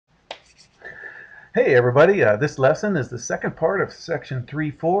Hey everybody, this lesson is the second part of section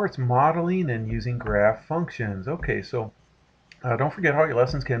 3.4. It's modeling and using graph functions. Okay, so don't forget all your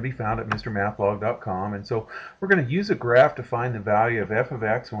lessons can be found at Mrmathblog.com. And so we're going to use a graph to find the value of f of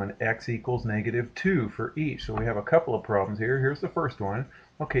x when x equals -2 for each. So we have a couple of problems here. Here's the first one.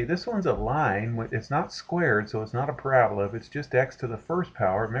 Okay, this one's a line. It's not squared, so it's not a parabola. If it's just x to the first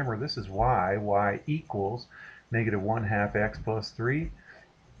power, remember this is y equals -1/2 x plus 3.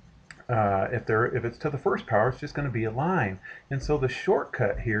 If it's to the first power, it's just going to be a line. And so the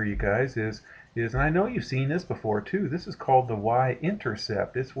shortcut here, you guys, is, and I know you've seen this before too, this is called the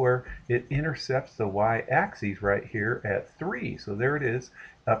y-intercept. It's where it intercepts the y-axis right here at 3. So there it is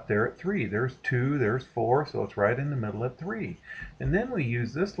up there at 3. There's 2, there's 4, so it's right in the middle at 3. And then we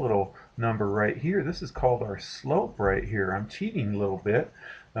use this little number right here. This is called our slope right here. I'm cheating a little bit.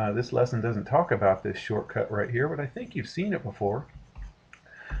 This lesson doesn't talk about this shortcut right here, but I think you've seen it before.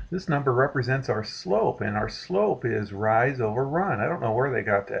 This number represents our slope, and our slope is rise over run. I don't know where they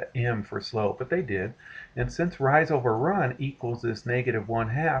got that m for slope, but they did. And since rise over run equals this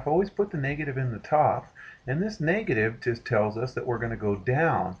 -1/2, always put the negative in the top. And this negative just tells us that we're going to go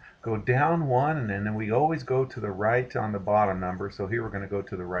down. Go down 1, and then we always go to the right on the bottom number. So here we're going to go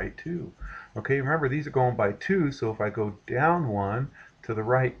to the right 2. Okay, remember these are going by 2, so if I go down 1, to the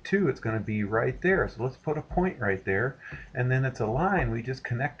right 2, it's going to be right there. So let's put a point right there. And then it's a line. We just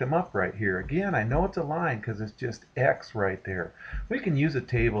connect them up right here. Again, I know it's a line because it's just x right there. We can use a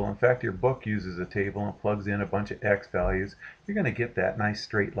table. In fact, your book uses a table and plugs in a bunch of x values. You're going to get that nice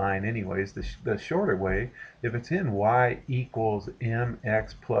straight line anyways. The shorter way, if it's in y equals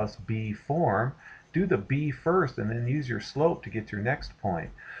mx plus b form, do the b first and then use your slope to get your next point.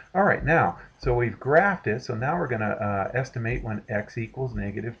 All right, now, so we've graphed it, so now we're going to estimate when x equals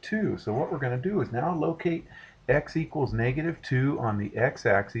 -2. So what we're going to do is now locate x equals -2 on the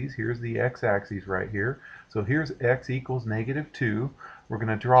x-axis. Here's the x-axis right here. So here's x equals -2. We're going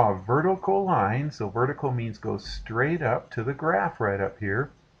to draw a vertical line. So vertical means go straight up to the graph right up here.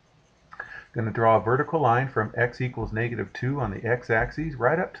 Going to draw a vertical line from x equals -2 on the x-axis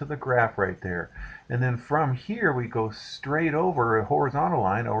right up to the graph right there. And then from here we go straight over a horizontal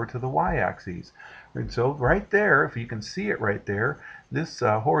line over to the y-axis. And so right there, if you can see it right there, this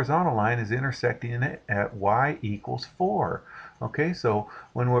horizontal line is intersecting it at y equals 4. Okay, so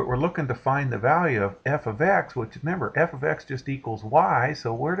when we're looking to find the value of f of x, which remember f of x just equals y,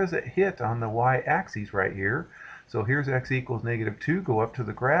 so where does it hit on the y-axis right here? So here's x equals -2. Go up to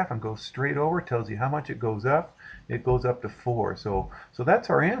the graph and go straight over. Tells you how much it goes up. It goes up to 4. So that's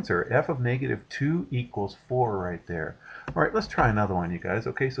our answer. F of -2 equals 4 right there. All right, let's try another one, you guys.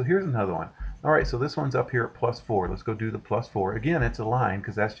 Okay, so here's another one. All right, so this one's up here at +4. Let's go do the +4. Again, it's a line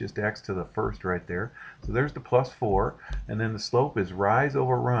because that's just x to the first right there. So there's the +4, and then the slope is rise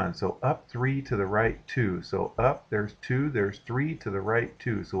over run. So up 3 to the right 2. So up, there's 2, there's 3 to the right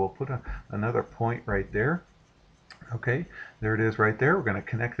 2. So we'll put another point right there. Okay, there it is right there. We're going to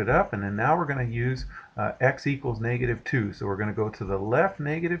connect it up, and then now we're going to use x equals -2. So we're going to go to the left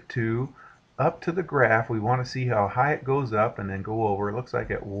 -2, up to the graph. We want to see how high it goes up, and then go over. It looks like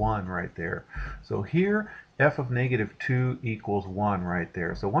at 1 right there. So here, f of -2 equals 1 right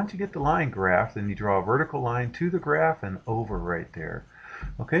there. So once you get the line graph, then you draw a vertical line to the graph and over right there.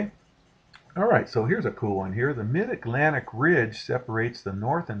 Okay. All right, so here's a cool one here. The Mid-Atlantic Ridge separates the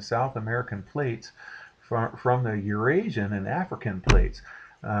North and South American plates from the Eurasian and African plates.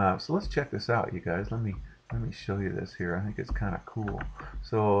 So let's check this out, you guys. Let me show you this here. I think it's kind of cool.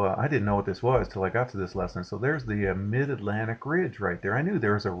 So I didn't know what this was till I got to this lesson. So there's the Mid-Atlantic Ridge right there. I knew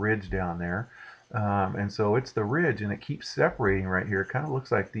there was a ridge down there. And so it's the ridge, and it keeps separating right here. It kind of looks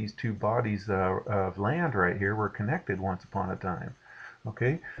like these two bodies of land right here were connected once upon a time.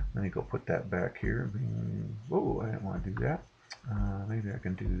 Okay, let me go put that back here. Whoa, I didn't want to do that. Maybe I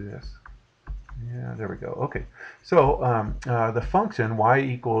can do this. Yeah, there we go. Okay, so the function y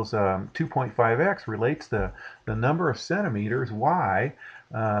equals 2.5x relates the number of centimeters y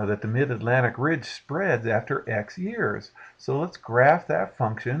that the Mid-Atlantic Ridge spreads after x years. So let's graph that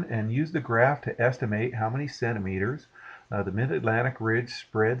function and use the graph to estimate how many centimeters the Mid-Atlantic Ridge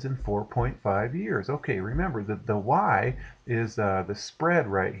spreads in 4.5 years. Okay, remember that the y is the spread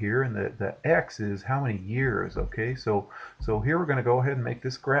right here, and the x is how many years. Okay, so here we're going to go ahead and make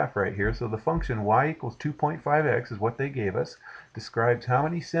this graph right here. So the function y equals 2.5x is what they gave us. Describes how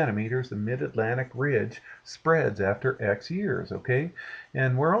many centimeters the Mid-Atlantic Ridge spreads after x years. Okay,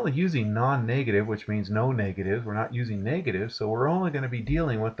 and we're only using non-negative, which means no negatives. We're not using negatives, so we're only going to be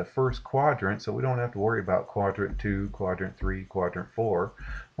dealing with the first quadrant, so we don't have to worry about quadrant 2, quadrant 3, quadrant 4.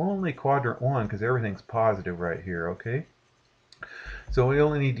 Only quadrant 1 because everything's positive right here. Okay. So we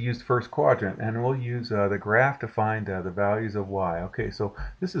only need to use the first quadrant, and we'll use the graph to find the values of y. Okay, so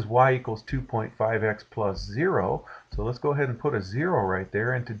this is y equals 2.5x plus 0. So let's go ahead and put a 0 right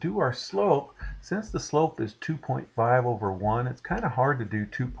there. And to do our slope, since the slope is 2.5 over 1, it's kind of hard to do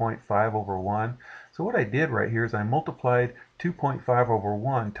 2.5 over 1. So what I did right here is I multiplied 2.5 over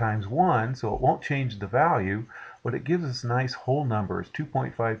 1 times 1, so it won't change the value, but it gives us nice whole numbers.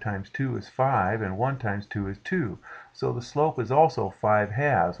 2.5 times 2 is 5, and 1 times 2 is 2. So the slope is also 5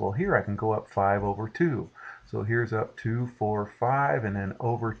 halves. Well, here I can go up 5 over 2. So here's up 2, 4, 5, and then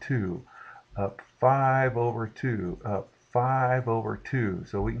over 2. Up 5 over 2. Up 5 over 2.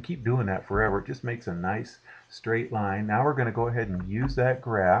 So we can keep doing that forever. It just makes a nice straight line. Now we're going to go ahead and use that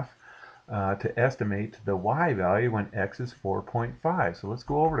graph to estimate the y value when x is 4.5. So let's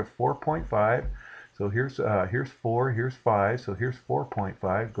go over to 4.5. So here's 4, here's 5, so here's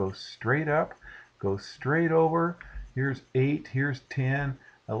 4.5. Go straight up, go straight over. Here's 8, here's 10.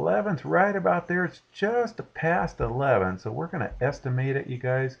 11's right about there. It's just past 11. So we're going to estimate it, you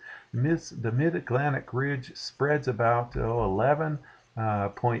guys. The Mid-Atlantic Ridge spreads about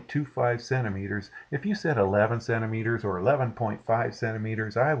 11.25 centimeters. If you said 11 centimeters or 11.5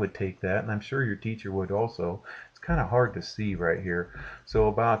 centimeters, I would take that, and I'm sure your teacher would also. It's kind of hard to see right here. So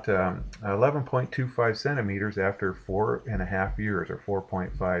about 11.25 centimeters after 4.5 years, or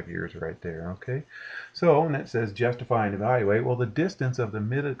 4.5 years right there. Okay. So, and it says justify and evaluate. Well, the distance of the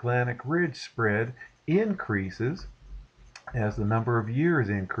Mid-Atlantic Ridge spread increases as the number of years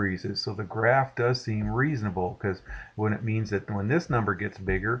increases. So the graph does seem reasonable, because when it means that when this number gets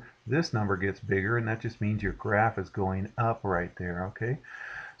bigger, this number gets bigger, and that just means your graph is going up right there. Okay.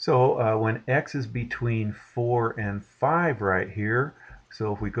 So when x is between 4 and 5 right here,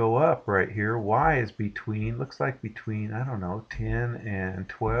 so if we go up right here, y is between, looks like between, I don't know, 10 and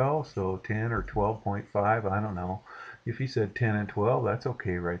 12, so 10 or 12.5, I don't know. If you said 10 and 12, that's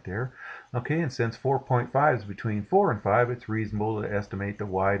okay right there. Okay, and since 4.5 is between 4 and 5, it's reasonable to estimate the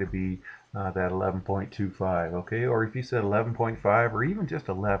y to be that 11.25, okay? Or if you said 11.5 or even just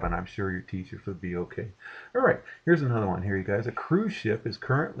 11, I'm sure your teachers would be okay. All right, here's another one here, you guys. A cruise ship is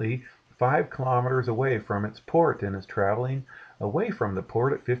currently 5 kilometers away from its port and is traveling away from the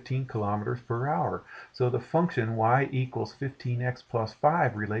port at 15 kilometers per hour. So the function y equals 15x plus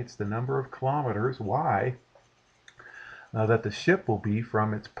 5 relates the number of kilometers y that the ship will be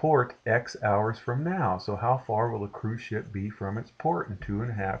from its port X hours from now. So how far will the cruise ship be from its port in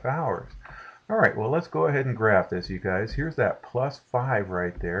 2.5 hours? All right, well, let's go ahead and graph this, you guys. Here's that plus 5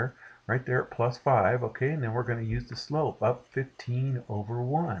 right there at plus 5, okay, and then we're going to use the slope, up 15 over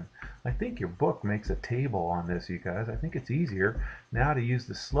 1. I think your book makes a table on this, you guys. I think it's easier now to use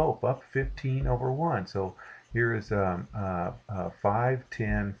the slope, up 15 over 1. So here is 5,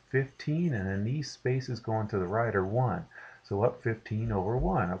 10, 15, and then these spaces going to the right are 1. So up 15 over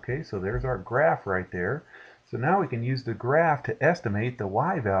 1. Okay, so there's our graph right there. So now we can use the graph to estimate the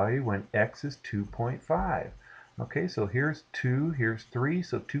y value when x is 2.5. Okay, so here's 2, here's 3,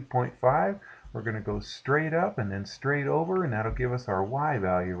 so 2.5. We're going to go straight up and then straight over, and that'll give us our y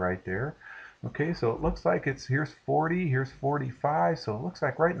value right there. Okay, so it looks like here's 40, here's 45, so it looks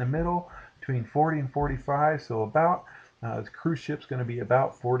like right in the middle between 40 and 45, so about, the cruise ship's going to be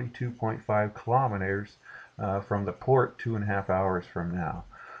about 42.5 kilometers from the port 2.5 hours from now.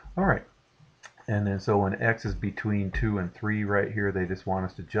 All right. And then so when x is between 2 and 3 right here, they just want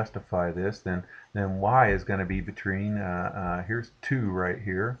us to justify this. Then y is going to be between, here's 2 right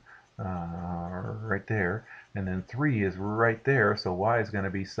here, right there. And then 3 is right there. So y is going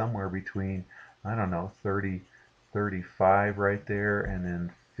to be somewhere between, I don't know, 30, 35 right there, and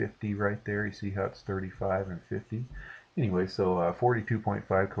then 50 right there. You see how it's 35 and 50? Anyway, so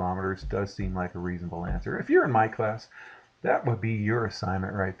 42.5 kilometers does seem like a reasonable answer. If you're in my class, that would be your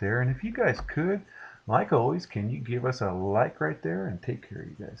assignment right there. And if you guys could, like always, can you give us a like right there, and take care,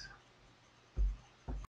 you guys.